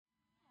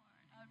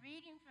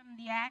reading from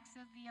the Acts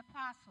of the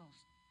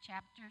Apostles,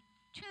 chapter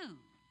 2.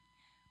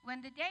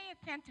 When the day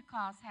of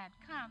Pentecost had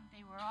come,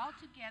 they were all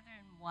together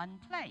in one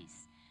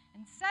place.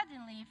 And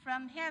suddenly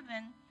from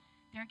heaven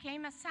there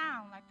came a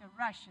sound like the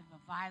rush of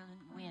a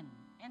violent wind,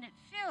 and it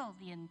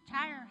filled the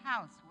entire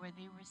house where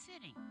they were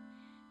sitting.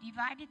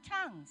 Divided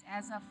tongues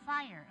as of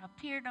fire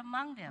appeared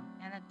among them,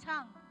 and a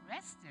tongue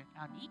rested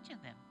on each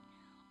of them.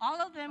 All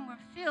of them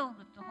were filled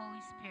with the Holy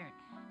Spirit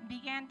and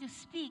began to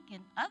speak in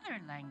other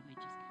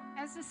languages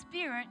as the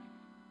Spirit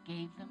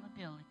gave them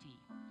ability.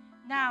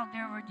 Now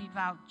there were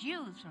devout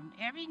Jews from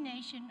every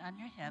nation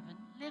under heaven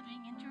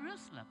living in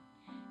Jerusalem.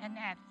 And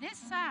at this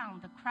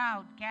sound the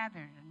crowd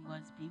gathered and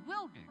was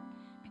bewildered,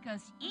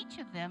 because each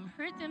of them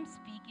heard them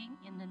speaking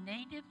in the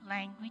native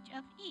language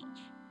of each.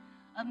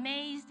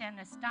 Amazed and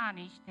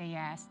astonished, they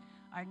asked,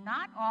 "Are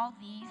not all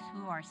these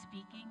who are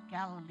speaking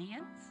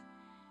Galileans?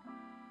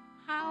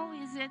 How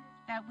is it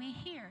that we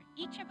hear,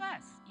 each of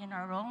us, in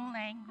our own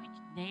language,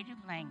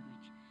 native language?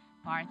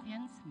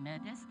 Parthians,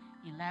 Medes,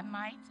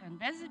 Elamites, and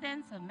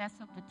residents of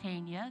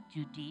Mesopotamia,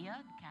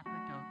 Judea,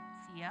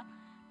 Cappadocia,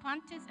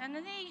 Pontus and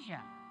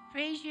Asia,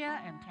 Phrygia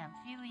and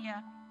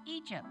Pamphylia,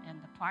 Egypt,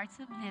 and the parts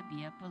of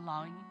Libya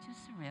belonging to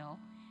Cyril,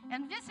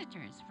 and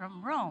visitors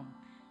from Rome,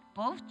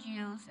 both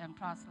Jews and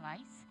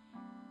proselytes,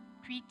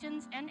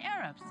 Cretans and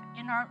Arabs.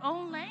 In our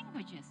own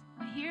languages,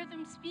 we hear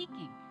them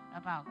speaking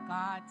about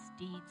God's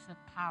deeds of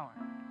power."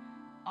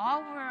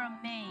 All were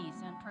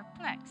amazed and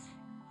perplexed,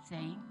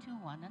 saying to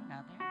one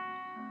another,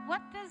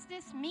 "What does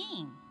this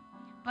mean?"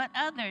 But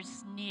others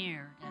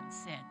sneered and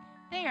said,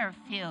 "They are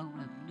filled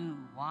with new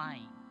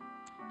wine."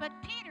 But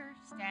Peter,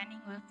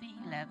 standing with the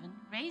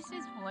 11, raised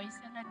his voice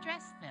and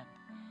addressed them,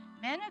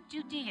 "Men of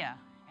Judea,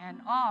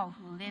 and all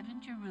who live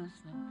in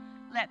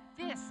Jerusalem, let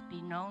this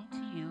be known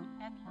to you,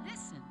 and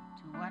listen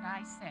to what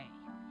I say.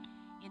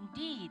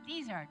 Indeed,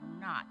 these are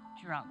not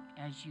drunk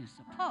as you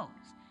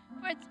suppose,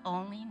 for it's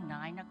only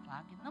 9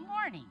 o'clock in the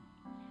morning.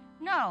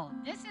 No,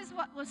 this is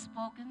what was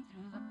spoken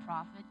through the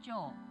prophet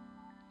Joel.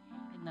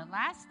 In the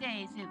last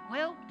days it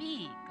will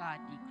be, God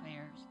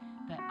declares,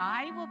 that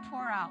I will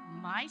pour out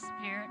my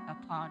Spirit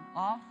upon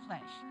all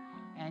flesh,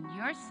 and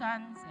your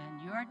sons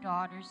and your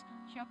daughters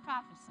shall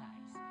prophesy,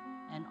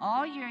 and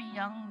all your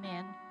young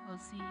men will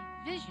see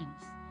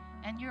visions,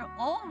 and your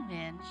old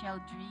men shall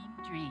dream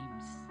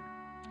dreams.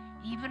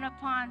 Even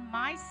upon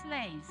my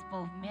slaves,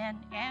 both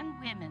men and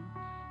women,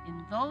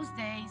 in those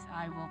days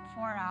I will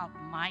pour out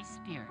my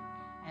Spirit,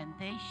 and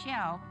they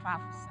shall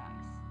prophesy.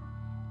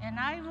 And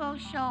I will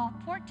show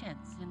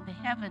portents in the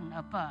heaven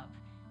above,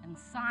 and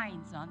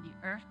signs on the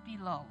earth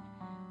below,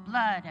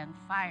 blood and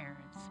fire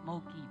and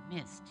smoky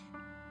mist.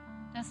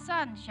 The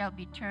sun shall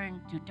be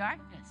turned to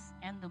darkness,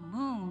 and the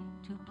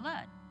moon to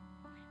blood,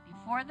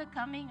 before the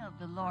coming of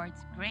the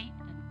Lord's great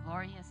and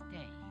glorious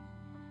day.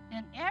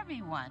 Then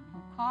everyone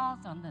who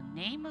calls on the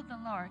name of the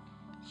Lord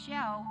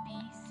shall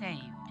be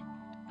saved."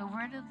 The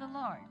word of the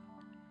Lord.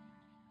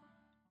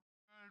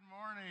 Good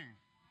morning.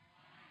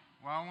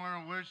 Well, I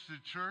want to wish the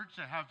church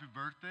a happy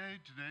birthday.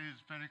 Today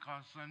is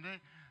Pentecost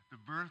Sunday, the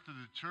birth of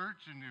the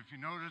church. And if you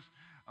notice,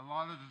 a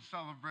lot of the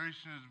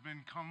celebration has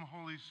been Come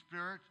Holy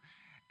Spirit.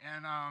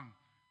 And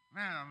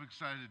man, I'm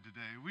excited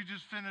today. We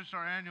just finished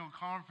our annual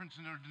conference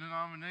in our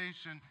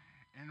denomination,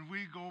 and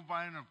we go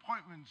by an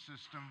appointment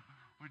system,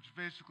 which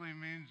basically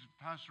means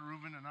Pastor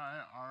Reuben and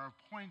I are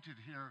appointed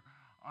here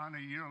on a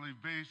yearly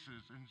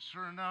basis. And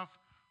sure enough,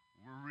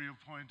 we're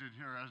reappointed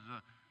here as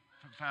the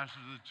pastor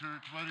of the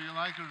church, whether you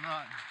like it or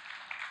not.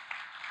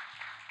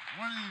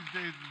 One of these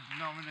days, the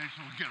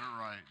denomination will get it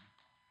right.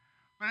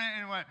 But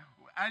anyway,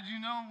 as you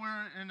know,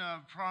 we're in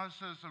a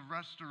process of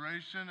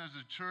restoration as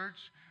a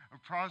church, a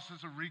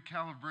process of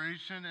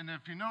recalibration. And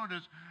if you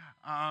notice,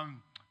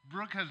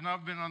 Brooke has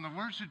not been on the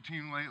worship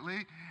team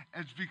lately.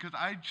 It's because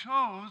I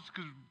chose,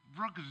 because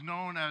Brooke is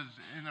known as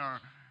in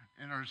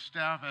our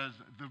staff as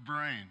the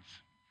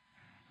brains.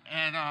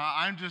 And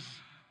I'm just,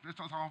 it's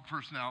all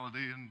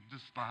personality and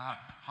just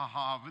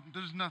ha-ha, but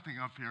there's nothing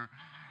up here.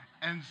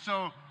 And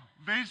so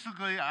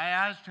basically I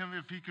asked him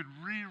if he could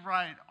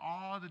rewrite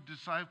all the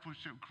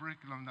discipleship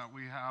curriculum that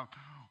we have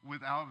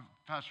without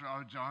Pastor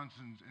Al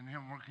Johnson and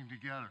him working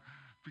together,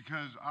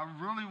 because I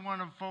really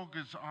want to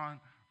focus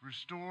on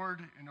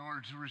restored in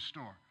order to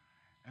restore.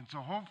 And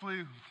so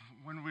hopefully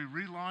when we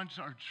relaunch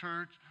our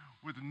church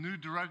with a new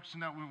direction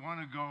that we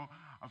want to go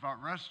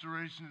about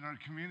restoration in our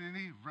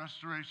community,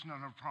 restoration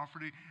on our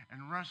property,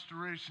 and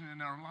restoration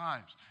in our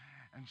lives.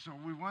 And so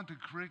we want the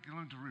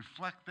curriculum to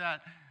reflect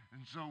that.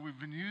 And so we've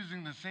been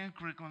using the same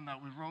curriculum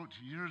that we wrote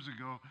years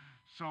ago.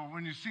 So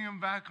when you see him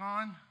back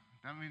on,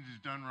 that means he's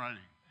done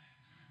writing.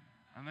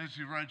 Unless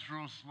he writes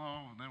real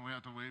slow, then we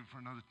have to wait for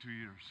another 2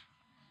 years.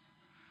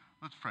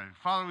 Let's pray.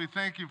 Father, we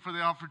thank you for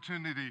the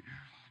opportunity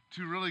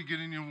to really get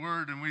in your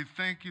word, and we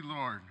thank you,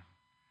 Lord,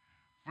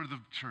 for the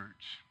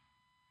church.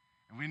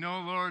 And we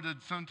know, Lord,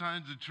 that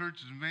sometimes the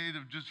church is made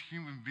of just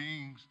human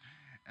beings,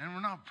 and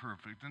we're not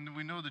perfect, and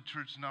we know the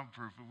church is not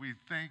perfect. We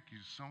thank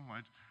you so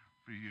much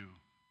for you.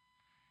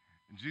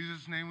 In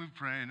Jesus' name we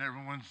pray, and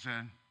everyone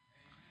said,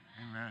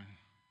 amen.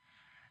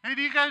 Hey,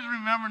 do you guys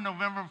remember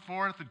November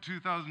 4th of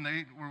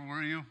 2008? Where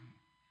were you?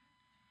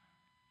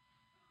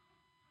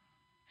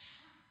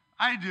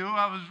 I do.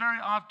 I was very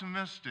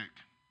optimistic.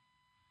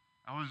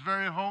 I was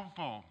very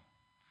hopeful.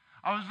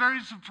 I was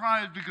very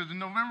surprised because on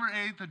November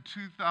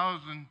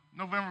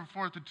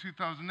 4th of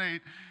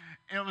 2008,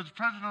 it was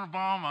President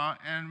Obama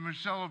and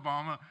Michelle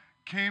Obama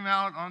came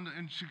out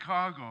in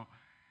Chicago.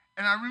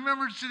 And I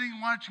remember sitting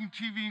watching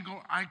TV and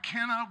go, I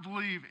cannot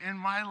believe in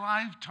my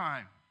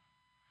lifetime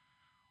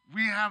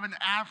we have an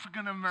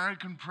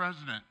African-American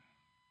president.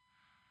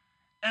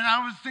 And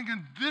I was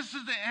thinking, this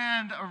is the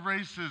end of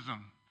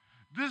racism.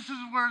 This is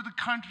where the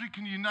country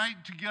can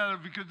unite together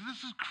because this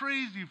is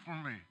crazy for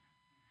me.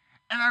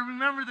 And I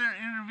remember they're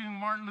interviewing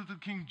Martin Luther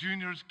King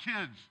Jr.'s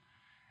kids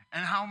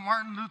and how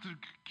Martin Luther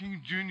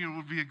King Jr.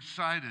 would be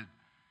excited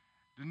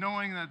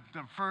knowing that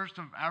the first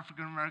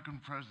African-American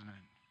president.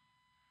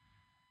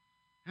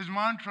 His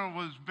mantra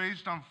was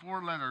based on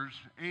 4 letters,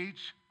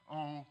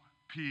 H-O-P-E.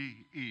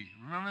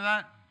 Remember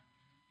that?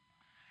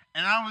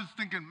 And I was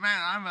thinking,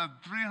 man, I'm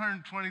at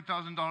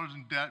 $320,000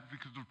 in debt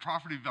because the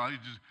property value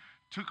just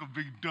took a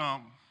big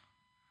dump.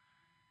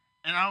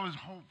 And I was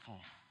hopeful.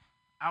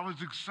 I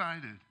was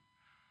excited.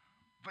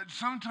 But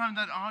sometimes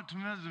that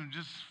optimism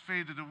just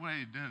faded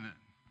away, didn't it?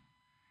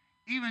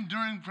 Even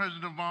during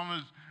President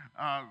Obama's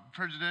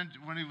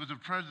when he was a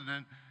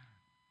president,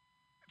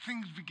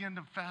 things began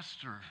to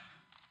fester.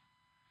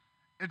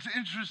 It's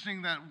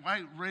interesting that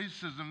white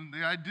racism,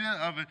 the idea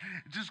of it,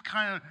 just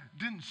kind of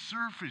didn't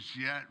surface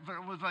yet, but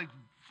it was like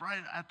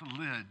right at the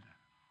lid.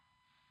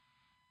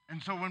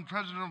 And so when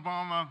President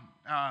Obama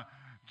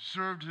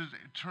served his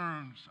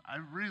terms, I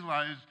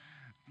realized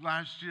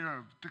last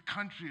year the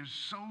country is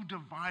so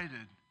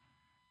divided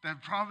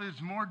that probably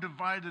it's more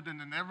divided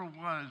than it ever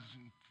was,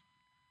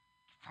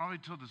 probably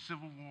till the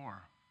Civil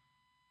War.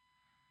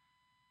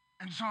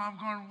 And so I'm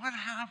going, what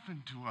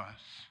happened to us?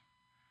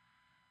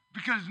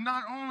 Because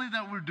not only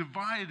that we're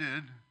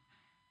divided,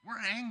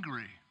 we're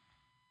angry.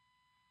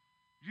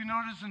 You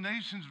notice the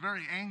nation's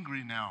very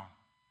angry now.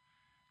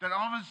 That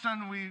all of a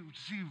sudden we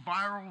see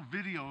viral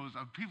videos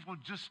of people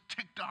just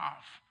ticked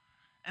off.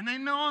 And they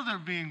know they're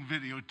being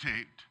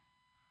videotaped.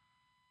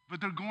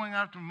 But they're going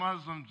after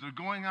Muslims. They're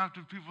going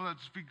after people that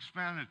speak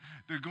Spanish.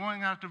 They're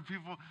going after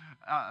people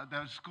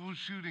that school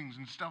shootings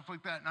and stuff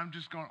like that. And I'm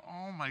just going,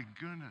 oh my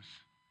goodness.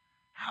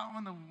 How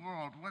in the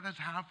world? What has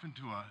happened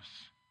to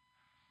us?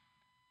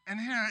 And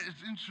here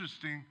it's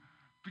interesting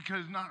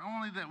because not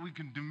only that we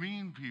can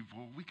demean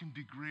people, we can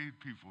degrade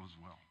people as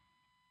well.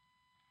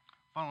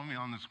 Follow me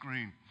on the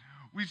screen.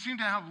 We seem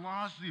to have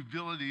lost the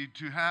ability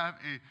to have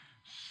a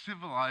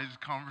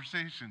civilized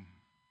conversation.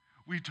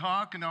 We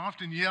talk and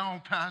often yell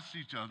past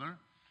each other,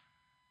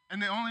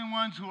 and the only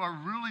ones who are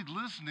really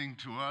listening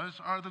to us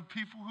are the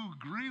people who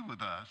agree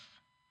with us.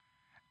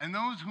 And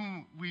those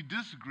whom we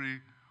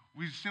disagree,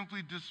 we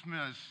simply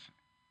dismiss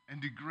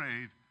and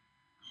degrade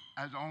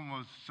as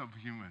almost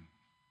subhuman.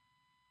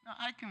 Now,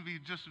 I can be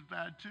just as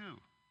bad too.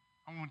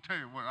 I won't tell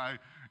you what I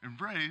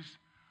embrace,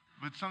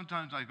 but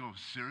sometimes I go,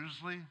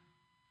 seriously?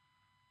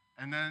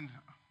 And then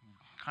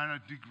kind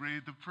of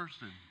degrade the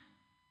person.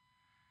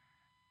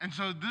 And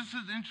so this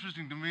is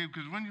interesting to me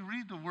because when you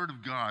read the Word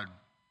of God,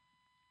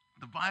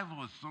 the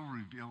Bible is so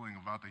revealing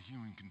about the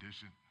human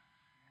condition.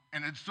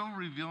 And it's so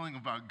revealing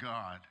about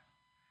God.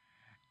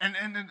 And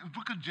in the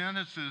book of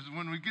Genesis,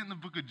 when we get in the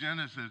book of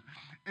Genesis,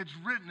 it's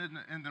written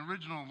in the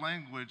original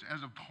language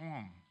as a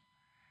poem.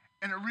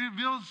 And it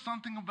reveals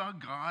something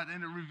about God,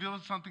 and it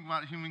reveals something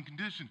about human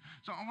condition.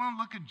 So I want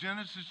to look at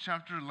Genesis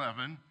chapter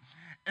 11,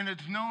 and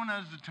it's known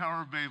as the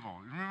Tower of Babel.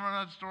 You remember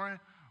that story?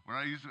 Where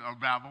I used to, or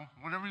Babel,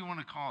 whatever you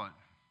want to call it.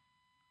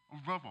 Or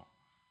Babel.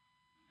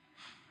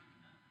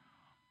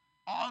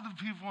 All the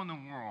people in the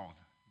world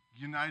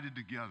united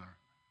together.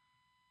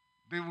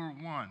 They were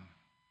one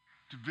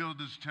to build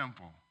this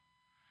temple.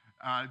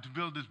 To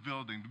build this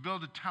building, to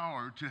build a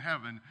tower to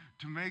heaven,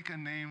 to make a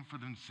name for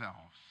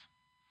themselves.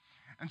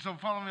 And so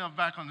follow me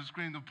back on the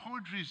screen. The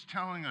poetry is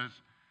telling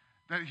us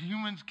that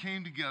humans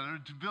came together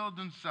to build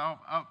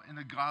themselves up in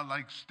a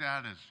godlike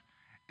status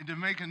and to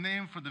make a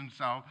name for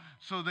themselves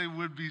so they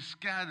would be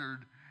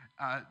scattered,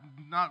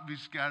 not be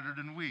scattered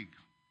and weak.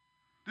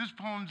 This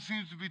poem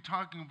seems to be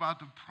talking about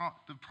the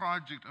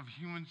project of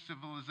human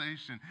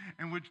civilization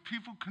in which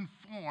people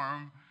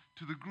conform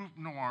to the group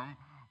norm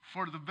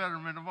for the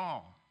betterment of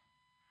all.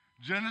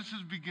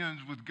 Genesis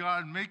begins with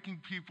God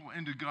making people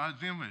into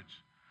God's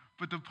image.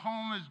 But the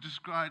poem has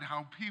described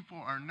how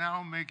people are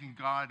now making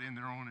God in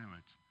their own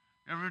image.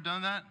 Ever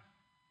done that?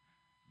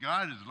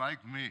 God is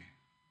like me.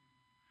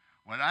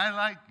 What I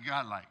like,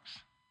 God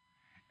likes.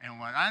 And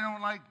what I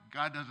don't like,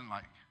 God doesn't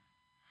like.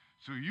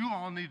 So you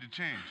all need to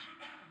change.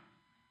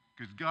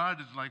 Because God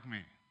is like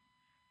me.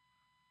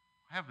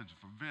 Heavens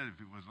forbid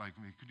if it was like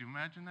me. Could you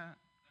imagine that?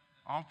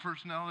 All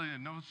personality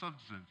and no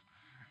substance.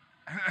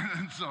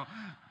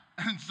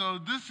 And so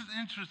this is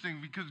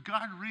interesting because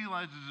God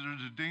realizes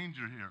there's a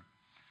danger here.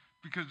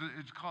 Because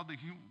it's called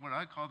what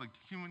I call the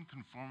Human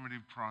Conformity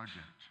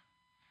Project.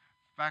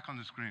 Back on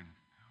the screen.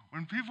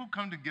 When people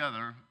come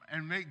together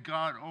and make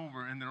God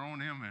over in their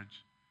own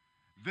image,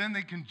 then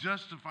they can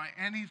justify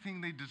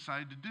anything they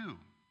decide to do,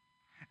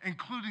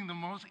 including the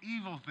most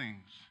evil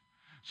things.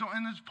 So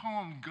in this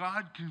poem,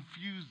 God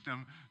confused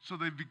them, so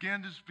they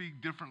began to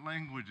speak different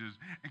languages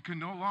and could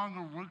no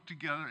longer work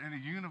together in a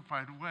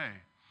unified way.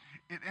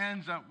 It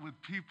ends up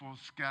with people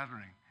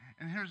scattering.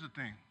 And here's the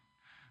thing.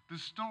 The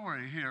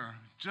story here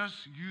just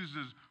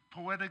uses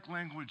poetic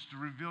language to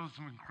reveal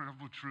some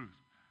incredible truth.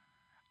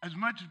 As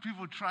much as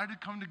people try to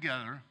come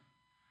together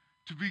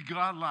to be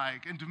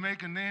godlike and to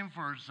make a name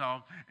for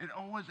ourselves, it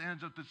always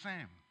ends up the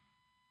same.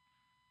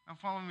 Now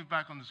follow me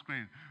back on the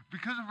screen.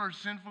 Because of our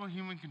sinful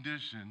human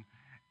condition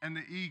and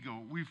the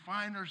ego, we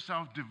find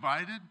ourselves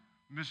divided,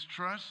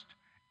 mistrust,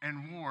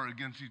 and war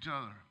against each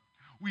other.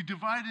 We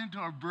divide into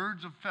our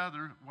birds of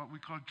feather, what we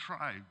call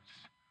tribes.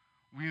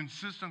 We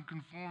insist on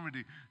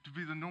conformity to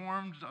be the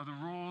norms of the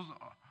rules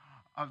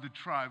of the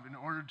tribe in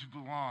order to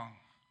belong.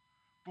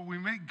 But we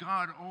make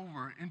God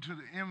over into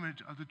the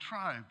image of the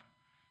tribe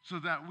so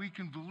that we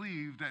can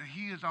believe that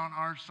he is on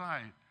our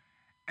side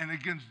and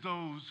against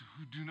those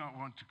who do not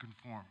want to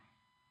conform.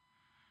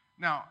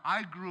 Now,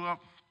 I grew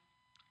up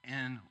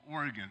in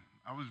Oregon.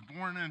 I was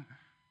born in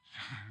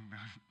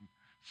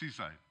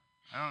Seaside.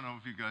 I don't know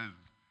if you guys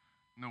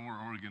know where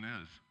Oregon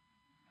is.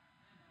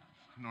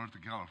 It's north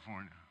of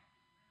California.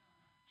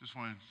 Just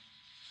want to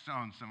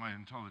sound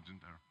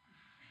semi-intelligent there.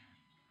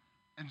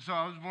 And so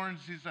I was born in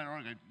Seaside,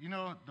 Oregon. You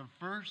know, the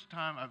first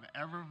time I've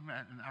ever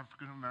met an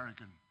African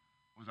American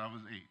was I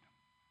was 8.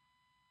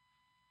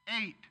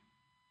 8.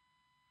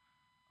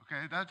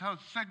 Okay, that's how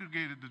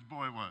segregated this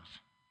boy was.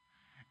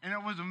 And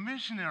it was a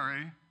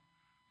missionary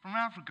from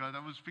Africa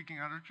that was speaking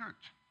at our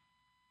church.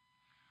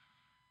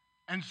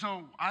 And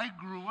so I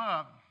grew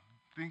up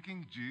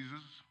thinking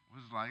Jesus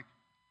was like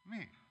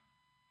me.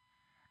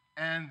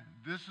 And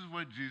this is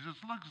what Jesus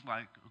looks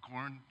like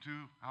according to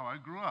how I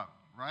grew up,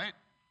 right?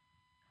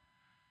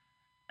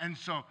 And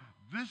so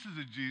this is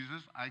a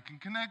Jesus I can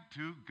connect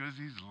to because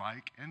he's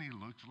like and he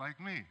looks like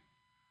me.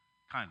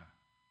 Kind of.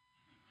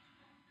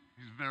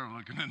 He's better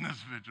looking in this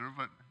picture,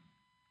 but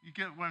you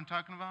get what I'm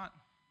talking about?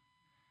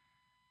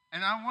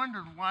 And I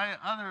wondered why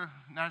other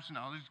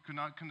nationalities could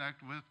not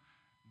connect with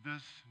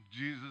this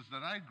Jesus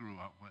that I grew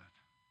up with.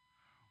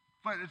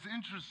 But it's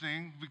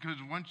interesting because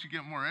once you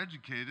get more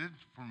educated,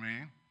 for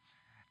me,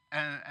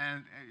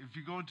 and if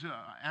you go to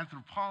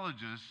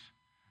anthropologists,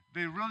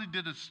 they really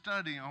did a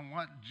study on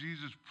what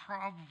Jesus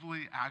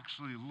probably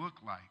actually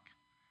looked like.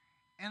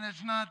 And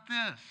it's not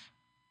this.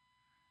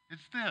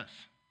 It's this.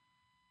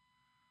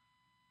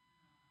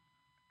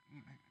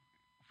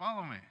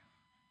 Follow me.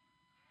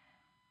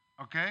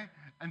 Okay?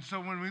 And so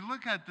when we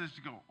look at this,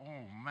 you go,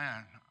 oh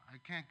man, I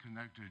can't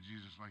connect to a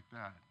Jesus like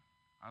that.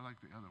 I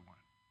like the other one.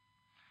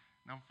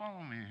 Now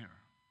follow me here.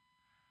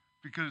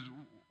 Because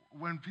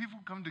when people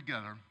come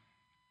together,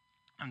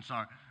 I'm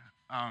sorry,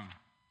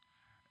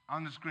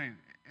 on the screen,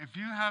 if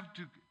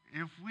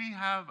we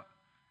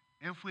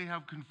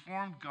have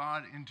conformed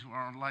God into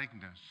our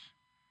likeness,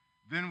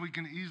 then we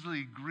can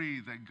easily agree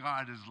that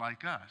God is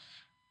like us.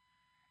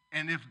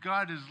 And if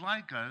God is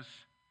like us,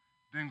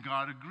 then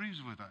God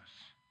agrees with us.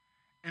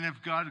 And if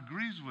God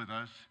agrees with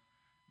us,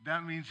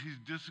 that means he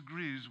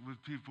disagrees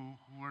with people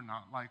who are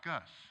not like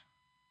us.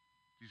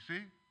 You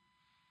see?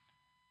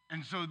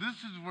 And so this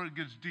is where it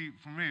gets deep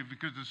for me,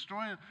 because the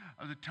story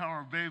of the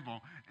Tower of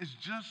Babel is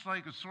just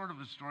like a sort of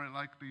a story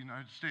like the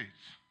United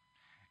States.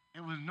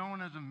 It was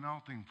known as a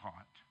melting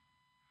pot.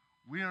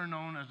 We are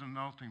known as a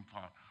melting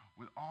pot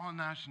with all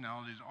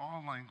nationalities,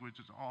 all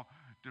languages, all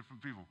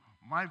different people.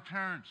 My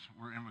parents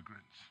were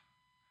immigrants.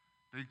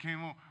 They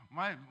came over.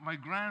 My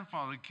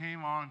grandfather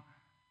came on,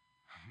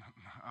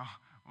 I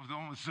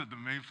almost said the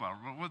Mayflower,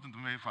 but it wasn't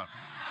the Mayflower.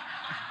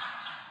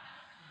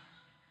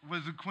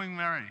 Was the Queen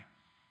Mary.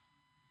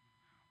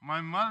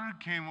 My mother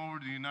came over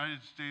to the United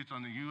States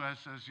on the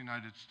USS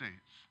United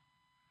States.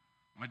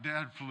 My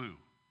dad flew,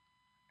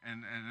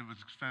 and it was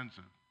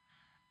expensive.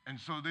 And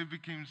so they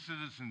became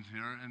citizens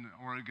here in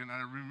Oregon.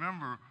 I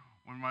remember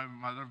when my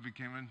mother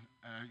became a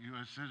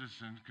U.S.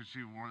 citizen, because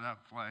she wore that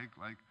flag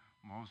like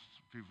most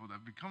people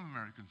that become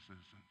American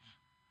citizens.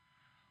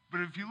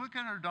 But if you look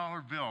at her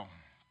dollar bill,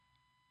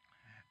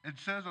 it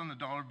says on the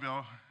dollar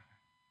bill,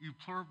 E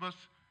pluribus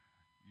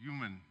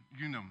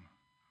unum,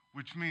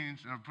 which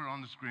means, and I'll put it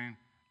on the screen,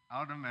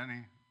 out of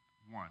many,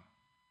 one.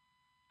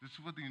 This is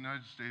what the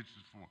United States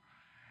is for.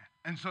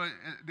 And so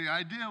the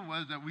idea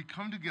was that we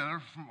come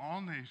together from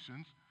all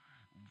nations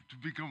to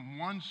become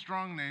one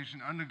strong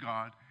nation under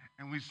God,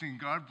 and we sing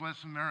God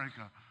Bless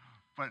America,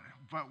 but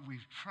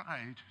we've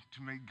tried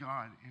to make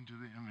God into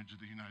the image of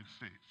the United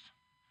States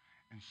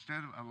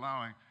instead of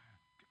allowing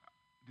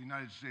the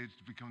United States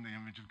to become the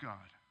image of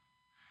God.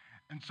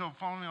 And so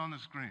follow me on the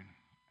screen.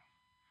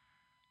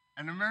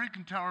 An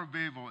American Tower of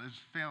Babel is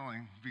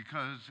failing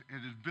because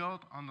it is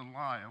built on the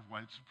lie of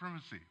white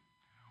supremacy.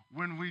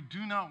 When we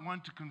do not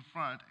want to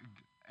confront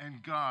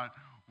and God,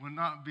 will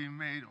not be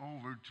made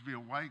over to be a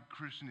white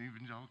Christian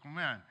evangelical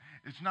man.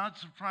 It's not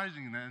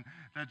surprising then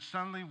that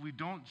suddenly we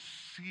don't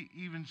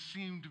even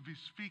seem to be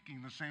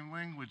speaking the same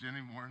language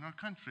anymore in our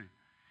country.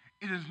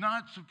 It is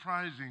not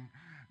surprising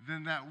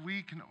then that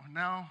we can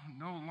now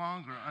no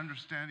longer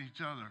understand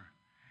each other.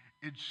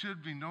 It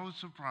should be no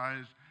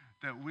surprise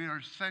that we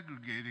are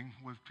segregating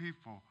with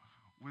people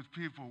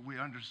we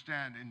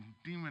understand and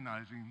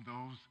demonizing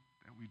those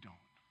that we don't.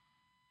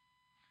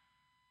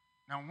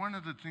 Now, one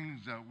of the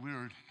things that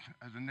we're,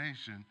 as a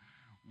nation,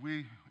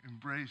 we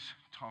embrace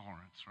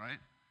tolerance, right?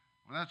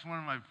 Well, that's one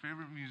of my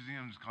favorite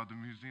museums called the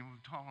Museum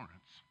of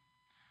Tolerance.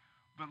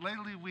 But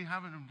lately, we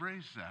haven't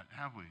embraced that,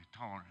 have we?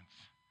 Tolerance.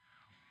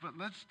 But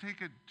let's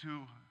take it to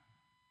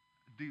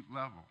a deep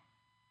level.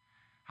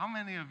 How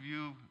many of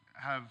you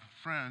have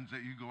friends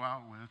that you go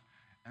out with,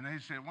 and they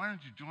say, why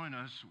don't you join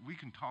us? We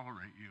can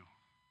tolerate you.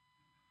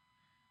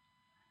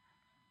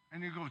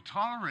 And you go,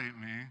 tolerate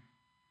me?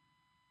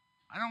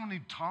 I don't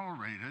need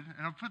tolerated.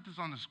 And I'll put this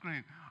on the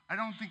screen. I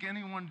don't think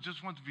anyone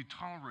just wants to be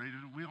tolerated.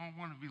 We all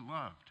want to be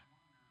loved.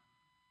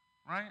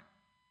 Right?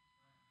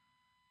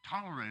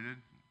 Tolerated.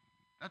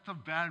 That's a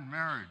bad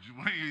marriage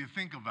when you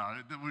think about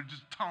it, that we're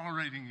just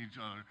tolerating each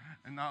other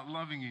and not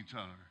loving each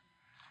other.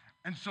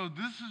 And so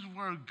this is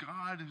where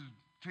God has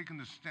taken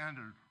the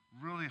standard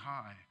really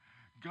high.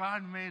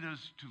 God made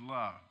us to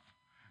love.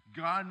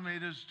 God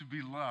made us to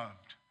be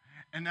loved.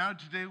 And now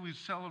today we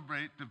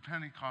celebrate the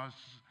Pentecost,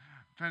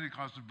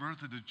 the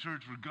birth of the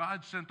church, where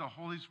God sent the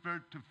Holy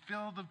Spirit to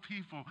fill the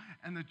people,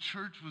 and the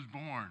church was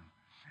born.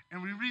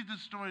 And we read the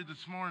story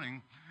this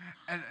morning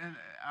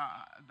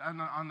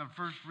on the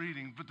first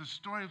reading, but the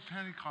story of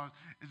Pentecost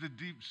is a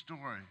deep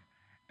story.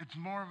 It's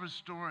more of a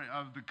story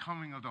of the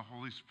coming of the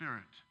Holy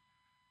Spirit.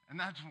 And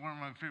that's one of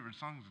my favorite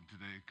songs of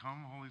today.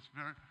 Come, Holy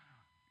Spirit.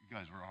 You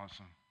guys were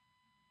awesome.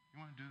 You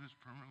want to do this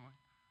permanently?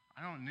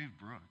 I don't need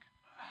Brooke.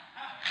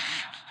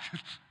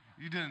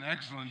 You did an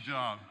excellent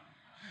job.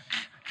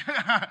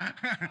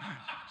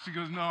 She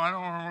goes, no, I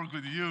don't want to work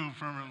with you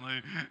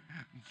permanently.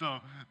 So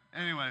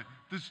anyway,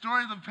 the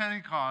story of the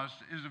Pentecost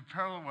is a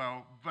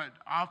parallel but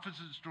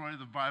opposite story of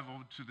the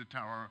Bible to the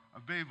Tower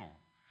of Babel.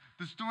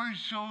 The story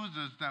shows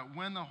us that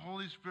when the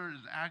Holy Spirit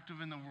is active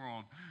in the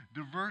world,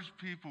 diverse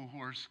people who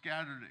are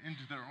scattered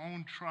into their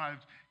own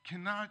tribes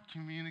cannot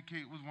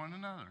communicate with one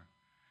another,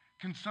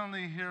 can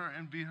suddenly hear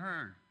and be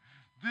heard.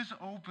 This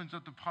opens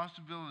up the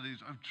possibilities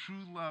of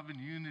true love and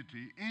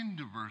unity in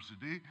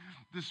diversity.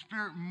 The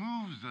Spirit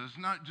moves us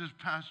not just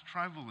past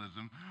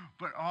tribalism,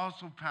 but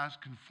also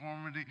past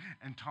conformity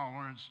and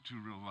tolerance to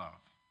real love.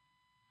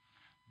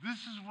 This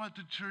is what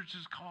the church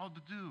is called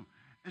to do,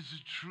 is to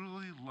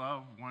truly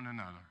love one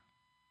another.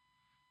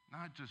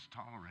 Not just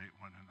tolerate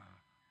one another,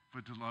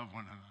 but to love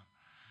one another.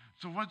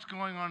 So what's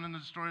going on in the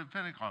story of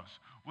Pentecost?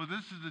 Well,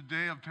 this is the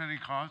day of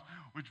Pentecost,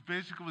 which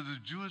basically was a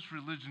Jewish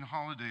religion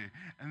holiday.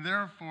 And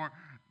therefore,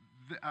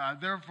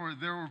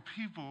 there were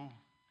people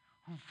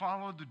who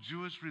followed the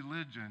Jewish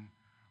religion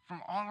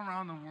from all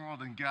around the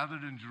world and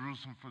gathered in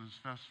Jerusalem for this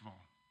festival.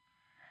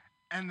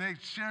 And they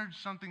shared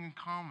something in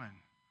common,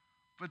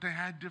 but they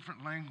had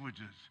different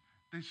languages.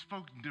 They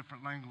spoke in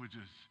different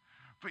languages.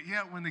 But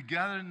yet, when they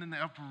gathered in the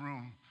upper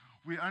room,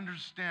 we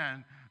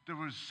understand there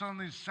was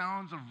suddenly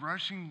sounds of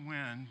rushing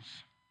winds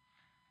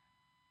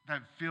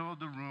that filled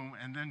the room,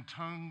 and then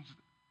tongues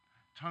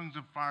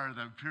of fire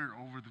that appeared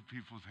over the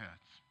people's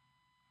heads.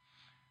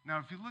 Now,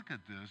 if you look at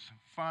this,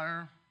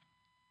 fire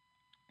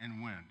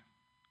and wind,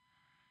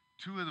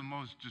 two of the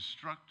most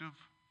destructive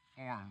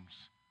forms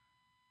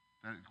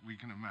that we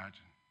can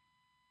imagine.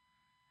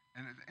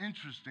 And it's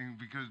interesting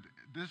because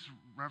this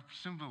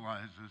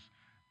symbolizes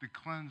the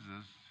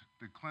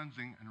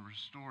cleansing and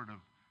restorative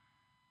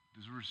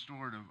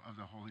of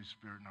the Holy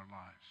Spirit in our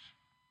lives.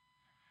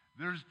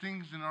 There's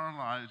things in our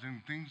lives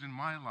and things in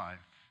my life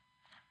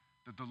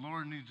that the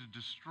Lord needs to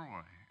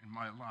destroy in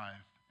my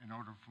life in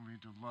order for me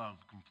to love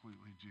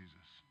completely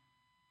Jesus.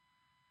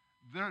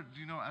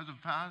 As a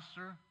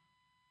pastor,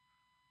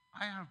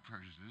 I have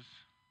prejudice.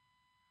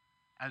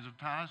 As a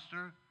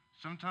pastor,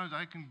 sometimes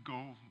I can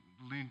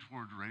lean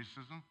towards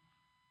racism.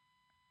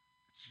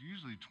 It's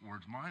usually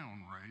towards my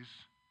own race,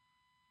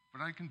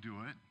 but I can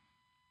do it.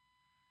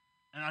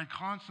 And I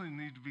constantly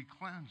need to be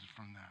cleansed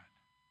from that.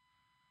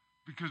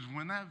 Because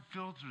when that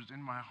filters in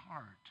my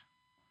heart,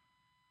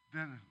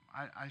 then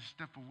I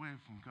step away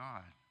from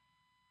God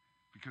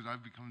because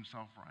I've become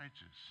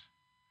self-righteous.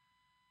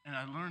 And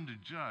I learn to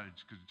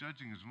judge, because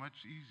judging is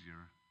much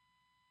easier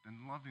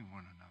than loving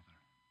one another.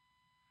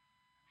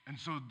 And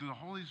so the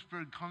Holy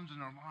Spirit comes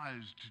in our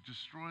lives to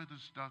destroy the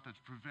stuff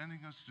that's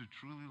preventing us to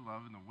truly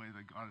love in the way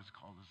that God has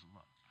called us to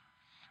love.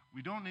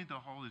 We don't need the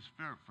Holy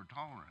Spirit for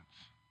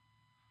tolerance.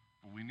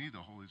 But we need the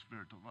Holy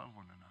Spirit to love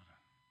one another,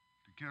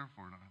 to care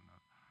for one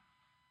another.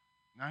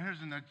 Now here's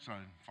the next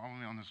slide. Follow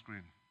me on the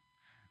screen.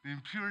 The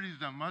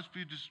impurities that must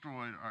be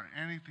destroyed are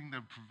anything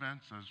that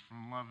prevents us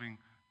from loving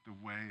the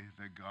way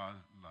that God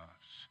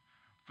loves.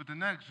 But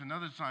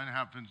another sign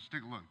happens.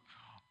 Take a look.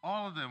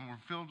 All of them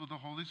were filled with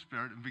the Holy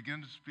Spirit and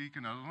began to speak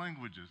in other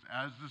languages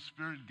as the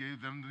Spirit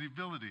gave them the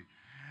ability.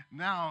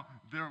 Now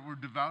there were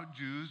devout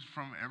Jews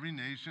from every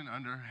nation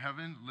under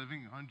heaven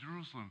living on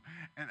Jerusalem.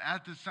 And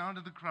at the sound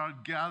of the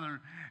crowd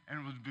gathered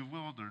and was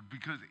bewildered,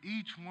 because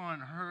each one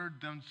heard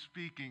them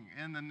speaking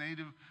in the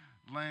native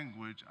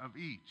language of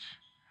each.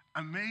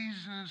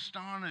 Amazed and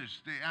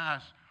astonished, they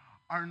asked,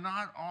 "Are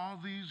not all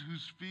these who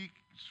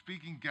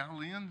speaking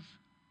Galileans?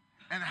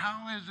 And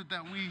how is it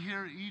that we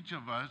hear each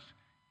of us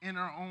in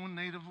our own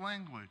native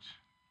language?"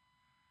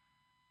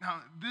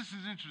 Now, this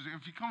is interesting.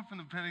 If you come from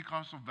the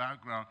Pentecostal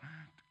background,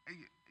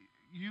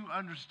 you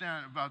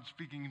understand about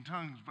speaking in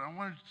tongues, but I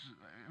wanted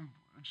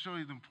to show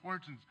you the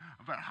importance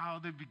about how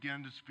they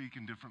began to speak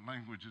in different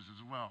languages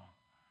as well.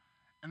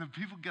 And the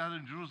people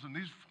gathered in Jerusalem,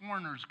 these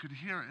foreigners could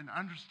hear and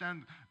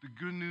understand the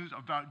good news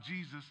about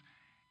Jesus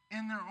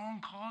in their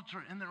own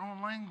culture, in their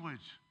own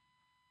language.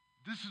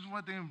 This is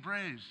what they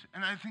embraced.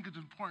 And I think it's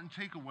an important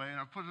takeaway, and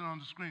I put it on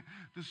the screen.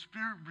 The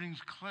Spirit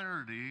brings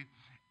clarity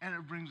and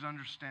it brings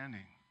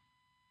understanding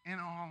in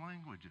all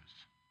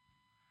languages,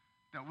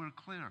 that we're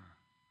clear.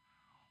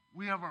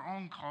 We have our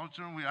own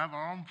culture and we have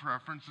our own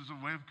preferences, a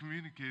way of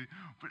communicating,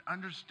 but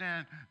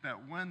understand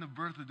that when the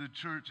birth of the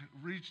church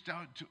reached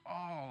out to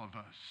all of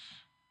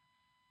us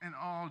in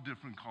all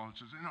different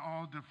cultures, in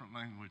all different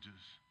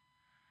languages.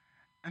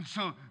 And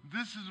so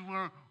this is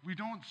where we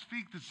don't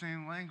speak the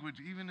same language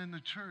even in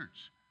the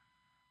church,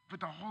 but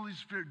the Holy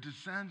Spirit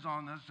descends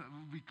on us so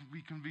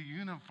we can be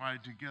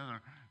unified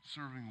together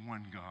serving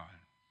one God.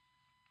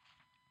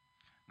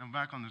 Now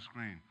back on the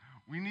screen.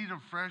 We need a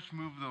fresh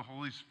move of the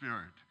Holy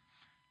Spirit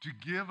to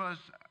give us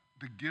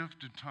the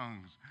gift of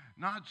tongues,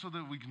 not so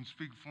that we can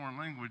speak foreign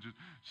languages,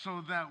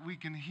 so that we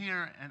can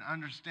hear and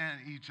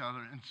understand each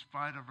other in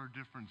spite of our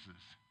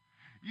differences.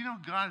 You know,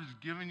 God has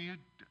given you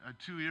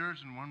 2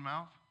 ears and 1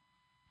 mouth,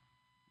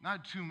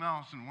 not 2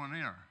 mouths and 1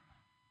 ear,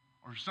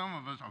 or some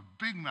of us a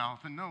big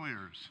mouth and no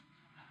ears,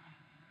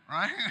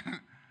 right?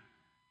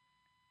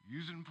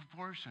 Use it in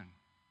proportion.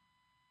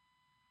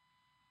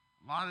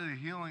 A lot of the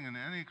healing in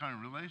any kind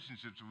of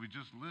relationships, if we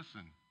just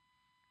listen,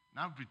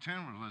 not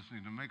pretend we're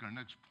listening to make our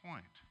next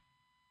point,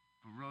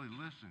 but really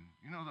listen.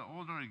 You know, the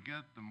older I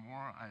get, the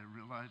more I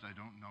realize I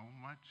don't know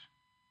much.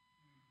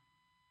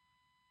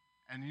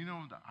 And you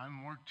know that I'm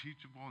more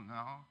teachable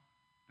now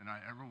than I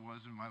ever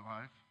was in my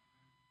life.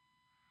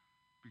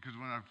 Because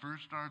when I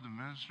first started the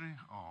ministry,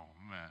 oh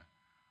man,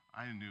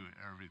 I knew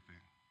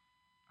everything.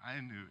 I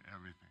knew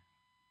everything.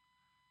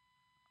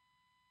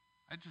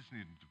 I just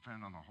need to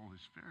depend on the Holy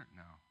Spirit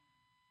now.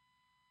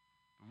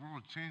 The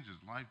world changes,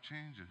 life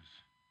changes.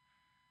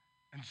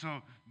 And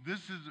so this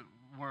is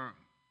where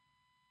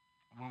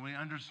when we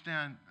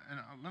understand, and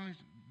let me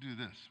do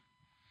this.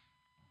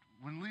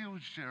 When Leo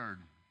shared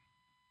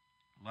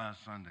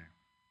last Sunday,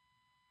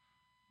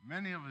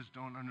 many of us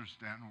don't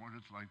understand what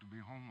it's like to be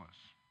homeless.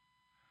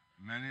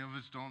 Many of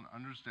us don't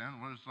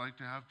understand what it's like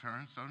to have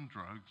parents on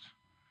drugs.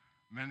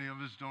 Many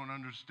of us don't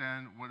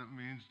understand what it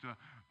means to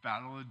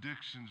battle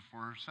addictions for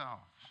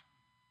ourselves.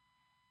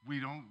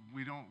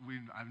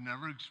 I've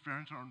never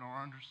experienced or nor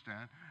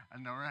understand. I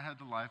never had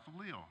the life of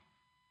Leo.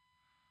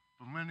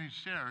 But when he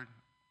shared,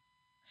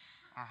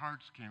 our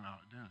hearts came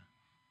out, didn't it?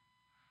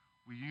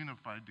 We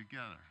unified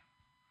together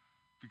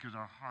because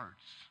our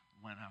hearts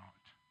went out.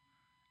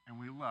 And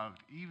we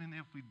loved, even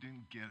if we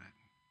didn't get it.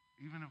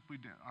 Even if we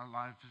didn't, our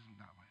life isn't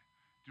that way.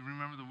 Do you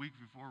remember the week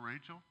before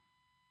Rachel?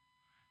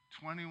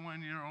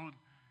 21-year-old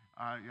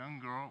young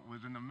girl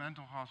was in a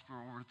mental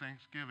hospital over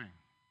Thanksgiving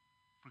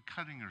for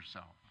cutting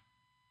herself.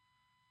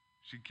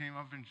 She came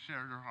up and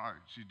shared her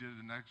heart. She did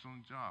an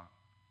excellent job.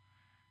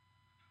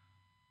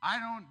 I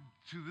don't,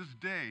 to this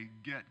day,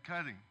 get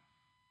cutting.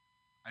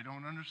 I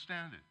don't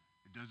understand it.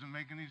 It doesn't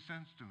make any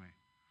sense to me.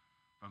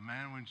 But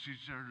man, when she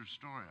shared her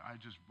story, I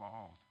just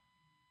bawled.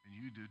 And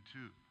you did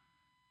too.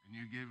 And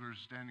you gave her a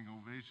standing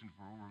ovation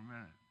for over a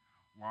minute.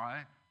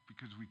 Why?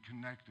 Because we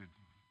connected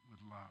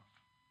with love.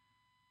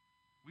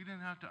 We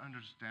didn't have to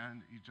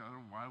understand each other,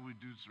 why we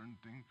do certain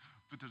things,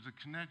 but there's a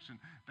connection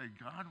that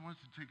God wants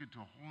to take it to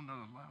a whole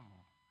nother level.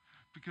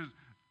 Because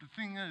the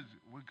thing is,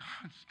 what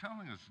God's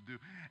telling us to do,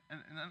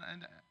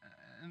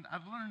 and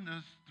I've learned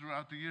this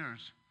throughout the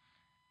years,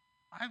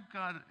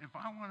 if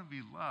I want to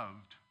be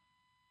loved,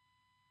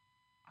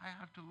 I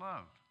have to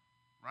love,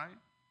 right?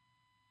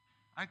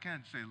 I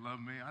can't say,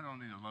 love me, I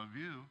don't need to love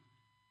you.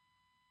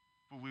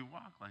 But we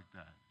walk like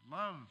that.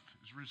 Love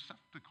is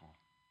receptacle.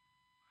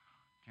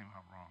 Came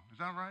out wrong. Is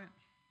that right?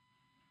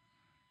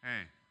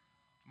 Hey,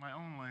 my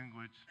own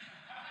language.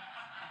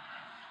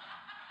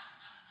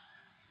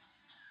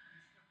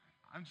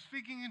 I'm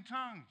speaking in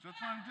tongues. That's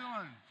what I'm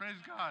doing. Praise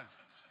God.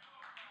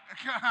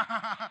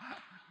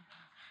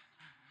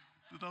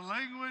 The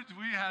language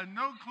we had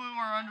no clue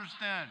or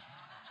understand.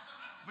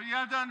 But you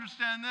have to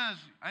understand this.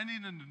 I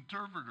need an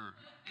interpreter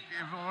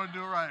if I want to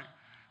do it right.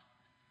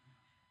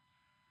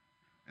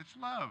 It's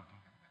love.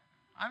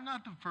 I'm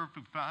not the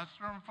perfect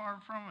pastor. I'm far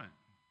from it.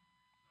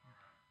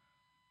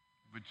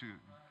 But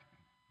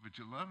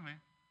you love me.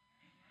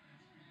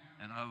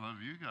 And I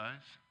love you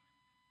guys.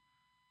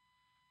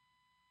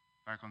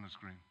 Back on the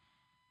screen.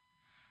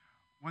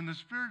 When the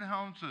Spirit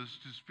helps us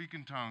to speak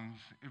in tongues,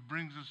 it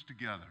brings us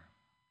together.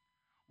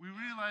 We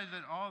realize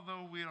that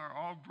although we are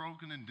all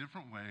broken in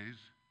different ways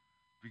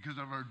because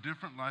of our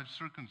different life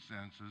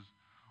circumstances,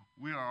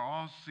 we are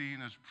all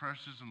seen as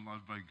precious and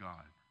loved by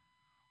God.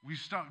 We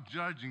stop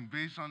judging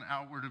based on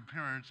outward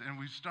appearance, and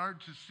we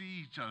start to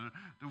see each other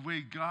the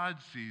way God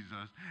sees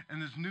us.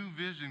 And this new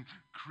vision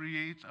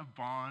creates a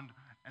bond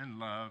and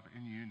love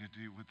and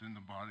unity within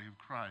the body of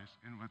Christ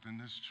and within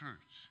this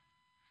church.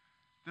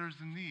 There's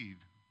a need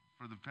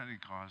for the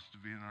Pentecost to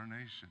be in our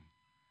nation,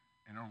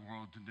 in our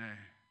world today.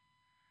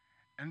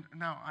 And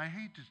now, I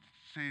hate to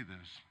say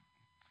this,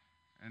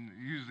 and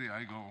usually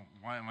I go,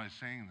 why am I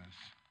saying this?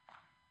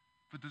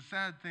 But the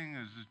sad thing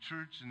is the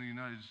church in the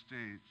United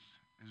States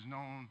is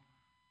known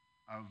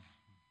of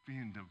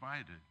being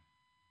divided,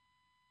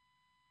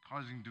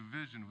 causing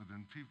division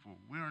within people.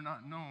 We are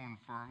not known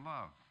for our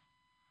love.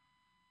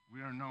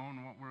 We are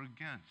known what we're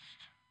against.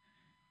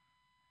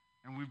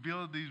 And we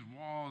build these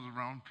walls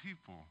around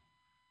people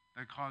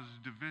that causes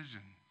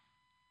division.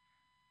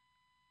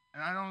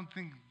 And I don't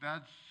think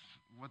that's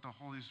what the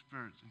Holy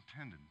Spirit's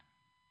intended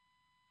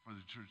for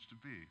the church to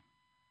be.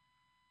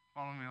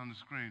 Follow me on the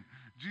screen.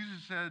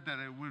 Jesus said that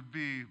it would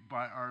be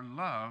by our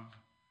love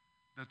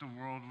that the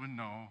world would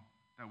know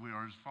that we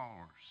are his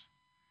followers.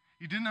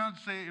 He did not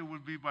say it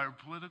would be by our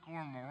political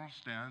or moral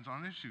stands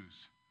on issues.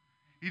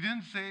 He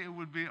didn't say it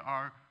would be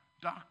our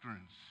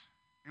doctrines.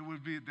 It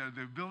would be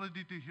the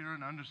ability to hear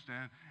and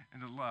understand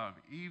and to love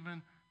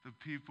even the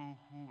people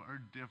who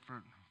are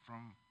different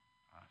from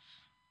us.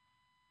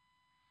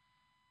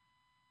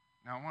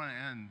 Now, I want to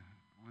end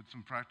with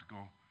some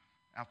practical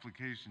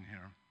application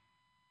here.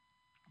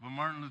 But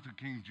Martin Luther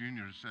King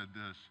Jr. said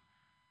this: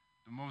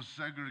 the most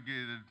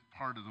segregated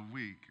part of the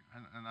week,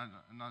 and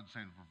I'm not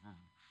saying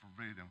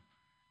verbatim,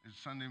 is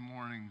Sunday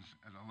mornings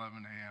at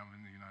 11 a.m.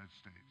 in the United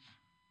States.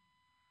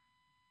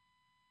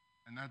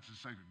 And that's the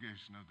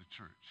segregation of the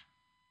church.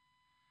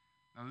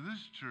 Now,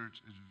 this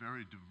church is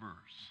very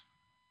diverse,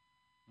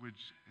 which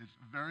is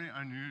very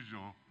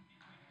unusual.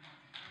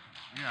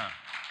 Yeah.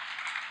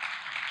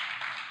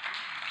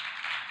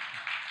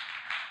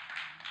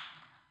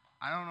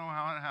 I don't know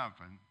how it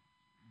happened,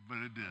 but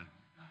it did.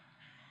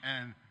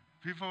 And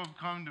people have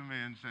come to me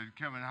and said,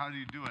 Kevin, how do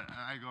you do it? And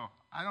I go,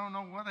 I don't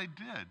know what I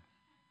did.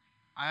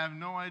 I have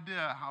no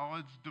idea how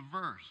it's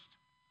diverse.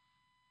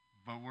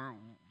 But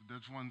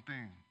that's one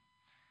thing.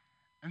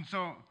 And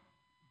so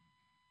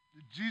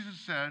Jesus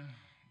said,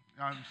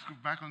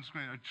 back on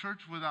screen, a church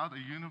without a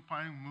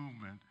unifying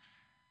movement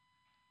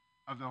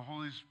of the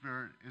Holy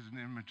Spirit is an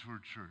immature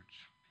church.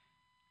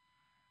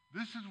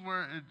 This is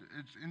where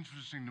it's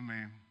interesting to me,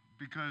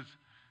 because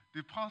the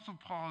Apostle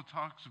Paul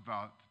talks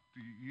about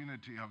the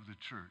unity of the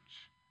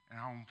church and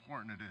how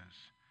important it is.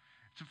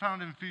 It's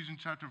found in Ephesians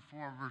chapter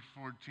 4, verse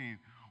 14.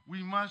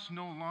 We must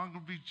no longer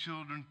be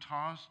children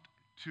tossed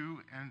to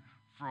and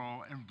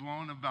fro and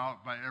blown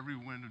about by every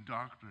wind of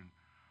doctrine,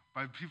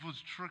 by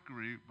people's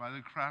trickery, by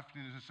the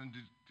craftiness and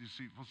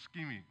deceitful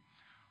scheming.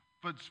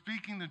 But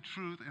speaking the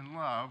truth in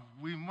love,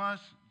 we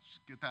must,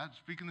 get that?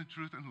 Speaking the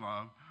truth in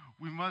love,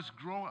 we must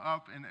grow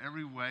up in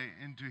every way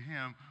into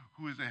him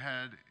who is the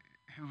head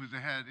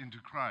into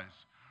Christ,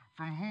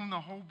 from whom the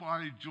whole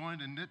body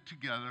joined and knit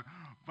together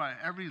by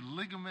every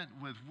ligament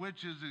with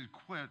which is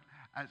equipped,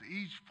 as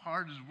each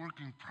part is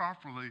working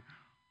properly,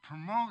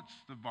 promotes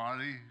the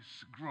body's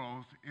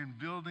growth in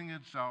building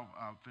itself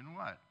up in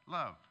what?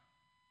 Love.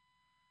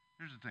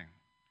 Here's the thing,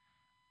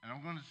 and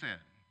I'm going to say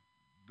it.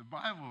 The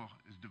Bible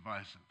is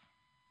divisive.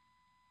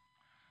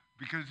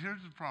 Because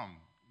here's the problem.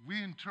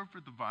 We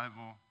interpret the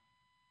Bible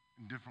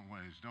in different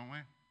ways, don't we?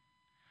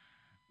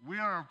 We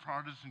are a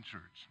Protestant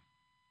church.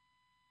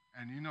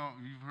 And you know,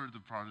 you've heard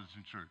the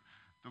Protestant church.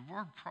 The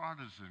word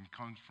Protestant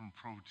comes from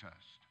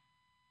protest,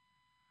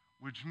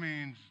 which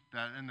means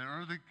that in the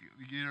early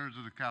years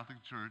of the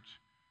Catholic Church,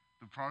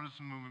 the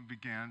Protestant movement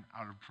began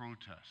out of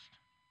protest.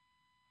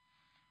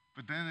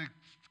 But then it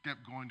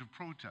kept going to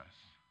protest.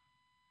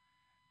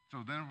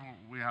 So then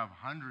we have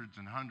hundreds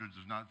and hundreds,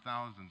 if not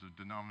thousands, of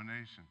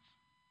denominations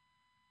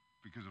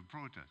because of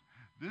protest.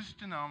 This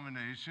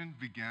denomination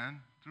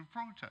began through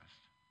protest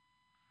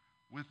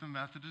with the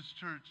Methodist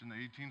Church in the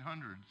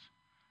 1800s,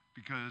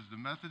 because the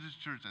Methodist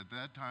Church at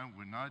that time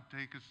would not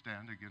take a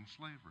stand against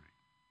slavery.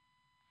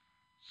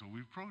 So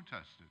we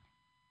protested.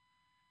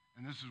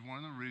 And this is one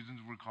of the reasons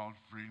we're called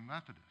Free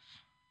Methodists.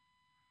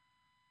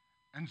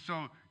 And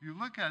so you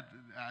look at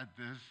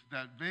this,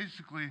 that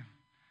basically,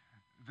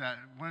 that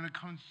when it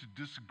comes to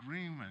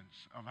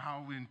disagreements of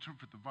how we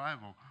interpret the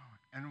Bible,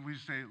 and we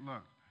say,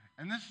 look,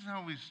 and this is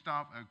how we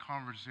stop a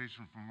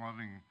conversation from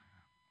loving.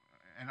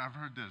 And I've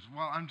heard this,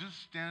 well, I'm just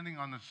standing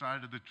on the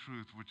side of the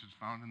truth which is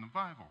found in the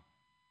Bible.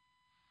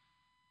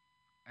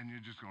 And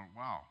you're just going,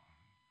 wow,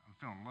 I'm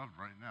feeling loved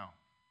right now.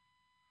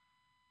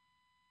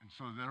 And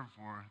so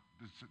therefore,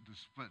 the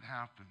split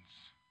happens.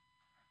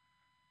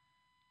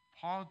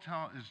 Paul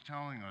is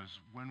telling us,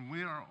 when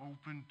we are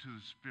open to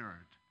the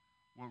Spirit,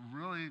 what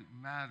really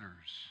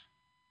matters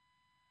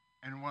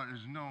and what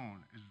is known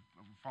is,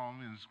 follow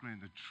me on the screen,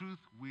 the truth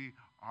we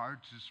are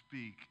to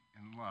speak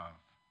in love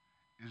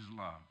is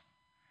love.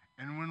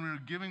 And when we're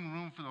giving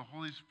room for the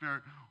Holy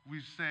Spirit,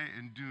 we say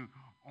and do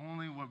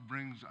only what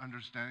brings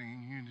understanding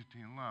and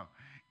unity and love,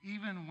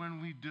 even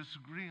when we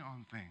disagree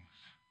on things.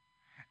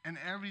 And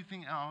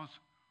everything else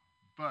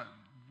but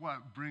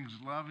what brings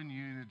love and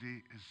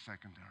unity is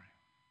secondary.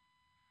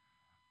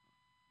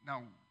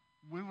 Now,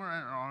 we were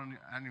at our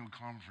annual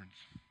conference,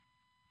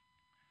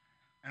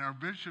 and our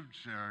bishop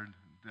shared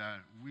that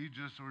we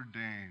just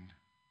ordained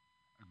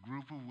a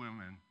group of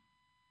women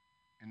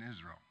in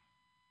Israel.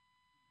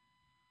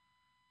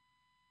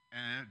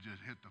 And it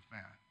just hit the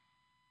fan.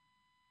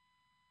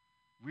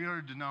 We are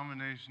a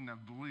denomination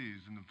that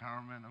believes in the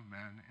empowerment of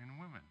men and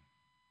women.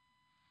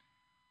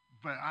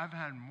 But I've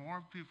had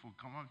more people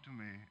come up to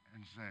me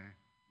and say,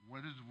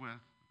 what is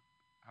with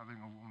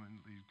having a woman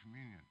lead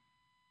communion?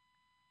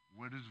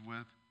 What is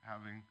with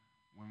having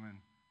women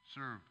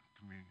serve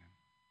communion?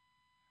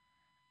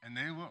 And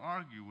they will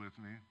argue with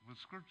me with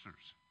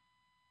scriptures.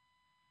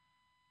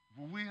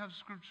 Well, we have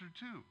scripture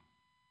too.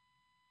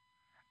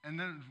 And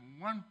then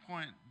one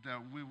point that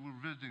we were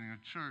visiting a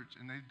church,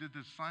 and they did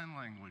this sign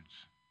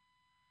language.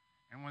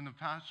 And when the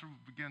pastor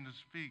began to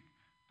speak,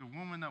 the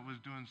woman that was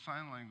doing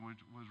sign language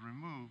was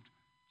removed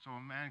so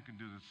a man can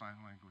do the sign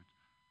language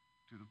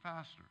to the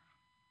pastor.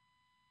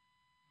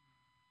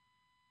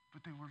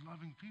 But they were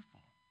loving people.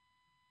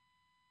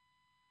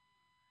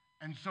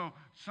 And so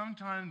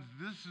sometimes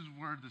this is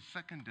where the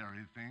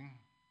secondary thing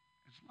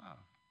is love.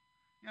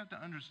 You have to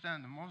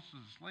understand that most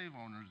of the slave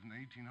owners in the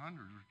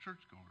 1800s were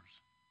churchgoers,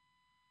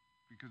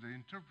 because they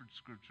interpret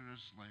scripture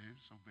as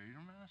slaves, obey your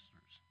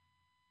masters.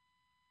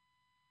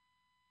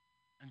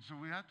 And so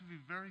we have to be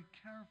very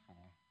careful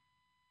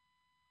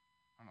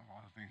on a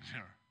lot of things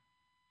here.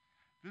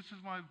 This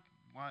is why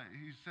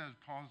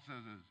Paul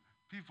says is,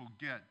 people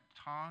get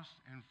tossed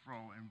and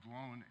fro and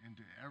blown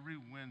into every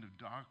wind of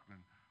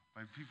doctrine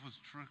by people's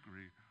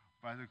trickery,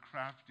 by the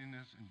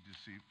craftiness and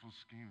deceitful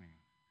scheming.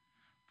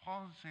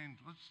 Paul is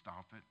saying, let's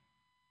stop it.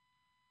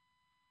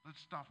 Let's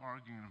stop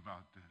arguing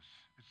about this.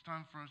 It's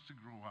time for us to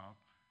grow up,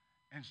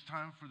 and it's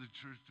time for the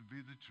church to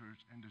be the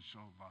church and to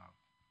show love.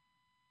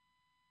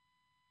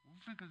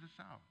 We'll figure this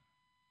out.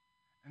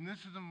 And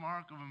this is a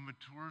mark of a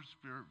mature,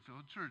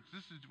 spirit-filled church.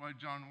 This is why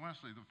John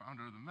Wesley, the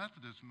founder of the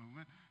Methodist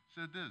movement,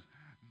 said this: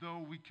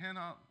 though we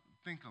cannot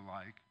think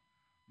alike,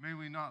 may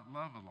we not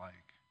love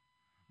alike.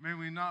 May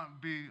we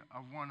not be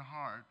of one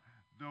heart,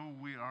 though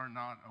we are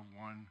not of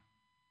one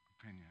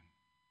opinion.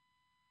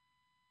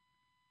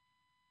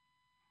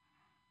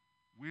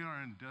 We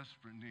are in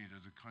desperate need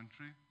as a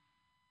country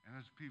and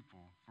as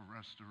people for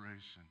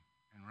restoration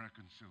and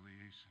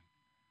reconciliation.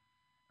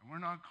 And we're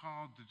not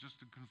called to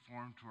just to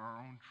conform to our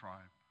own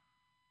tribe,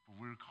 but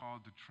we're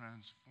called to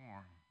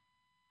transform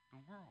the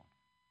world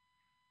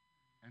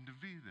and to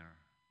be there.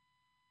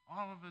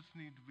 All of us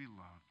need to be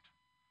loved.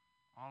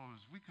 All of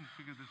us. We can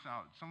figure this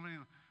out. Somebody,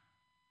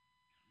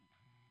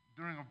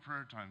 during a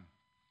prayer time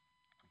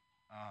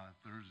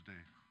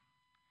Thursday,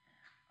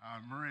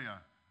 Maria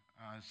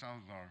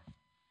Salazar,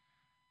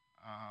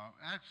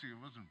 actually,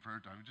 it wasn't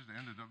prayer time. It just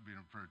ended up being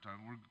a prayer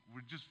time.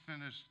 We just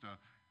finished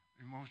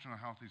Emotional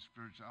Healthy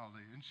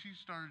Spirituality, and she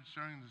started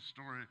sharing the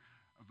story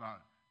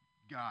about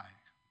Guy,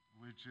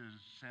 which is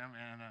Sam,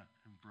 Anna,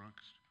 and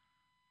Brooks,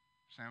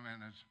 Sam,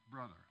 Anna's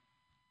brother.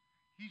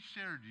 He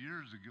shared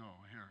years ago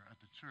here at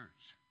the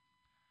church.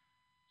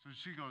 So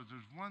she goes,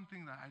 there's one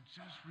thing that I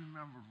just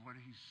remembered what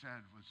he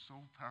said was so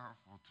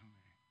powerful to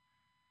me.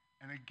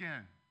 And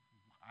again,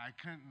 I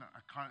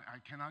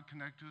cannot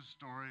connect to his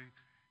story.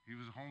 He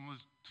was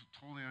homeless,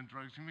 totally on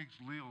drugs. He makes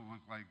Leo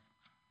look like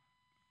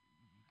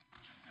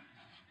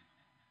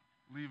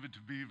Leave It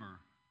to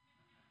Beaver.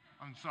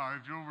 I'm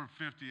sorry, if you're over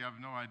 50, I have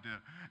no idea.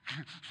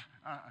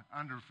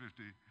 Under 50.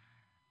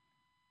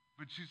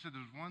 But she said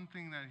there's one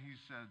thing that he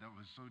said that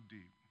was so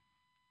deep.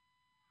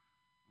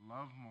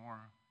 Love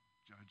more,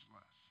 judge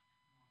less.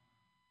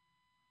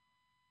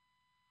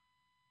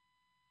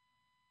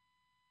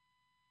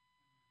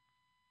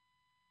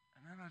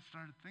 And then I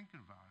started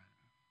thinking about it.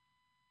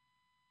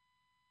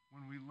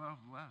 When we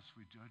love less,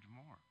 we judge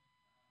more.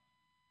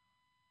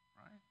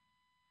 Right?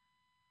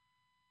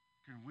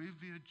 Can we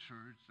be a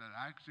church that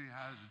actually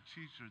has a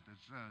t-shirt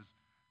that says,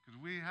 because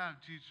we have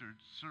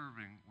t-shirts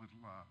serving with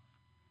love,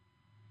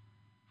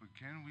 but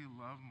can we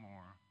love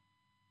more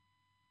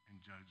and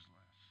judge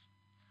less?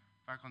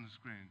 Back on the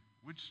screen,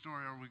 which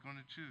story are we going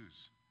to choose?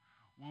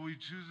 Will we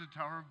choose the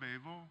Tower of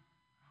Babel?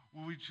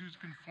 Will we choose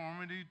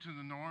conformity to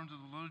the norms of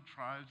the little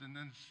tribes and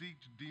then seek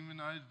to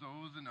demonize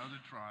those in other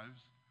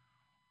tribes?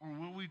 Or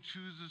will we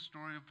choose the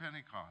story of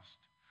Pentecost?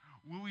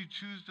 Will we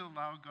choose to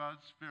allow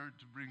God's Spirit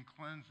to bring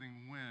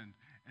cleansing wind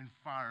and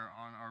fire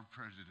on our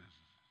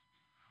prejudices?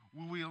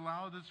 Will we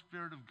allow the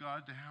Spirit of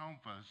God to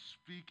help us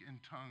speak in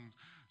tongues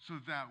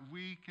so that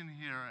we can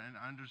hear and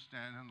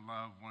understand and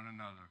love one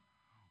another?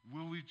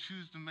 Will we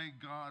choose to make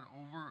God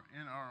over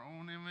in our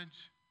own image?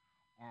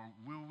 Or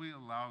will we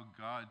allow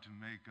God to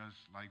make us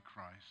like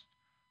Christ,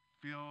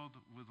 filled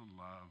with a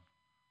love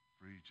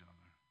for each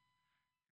other?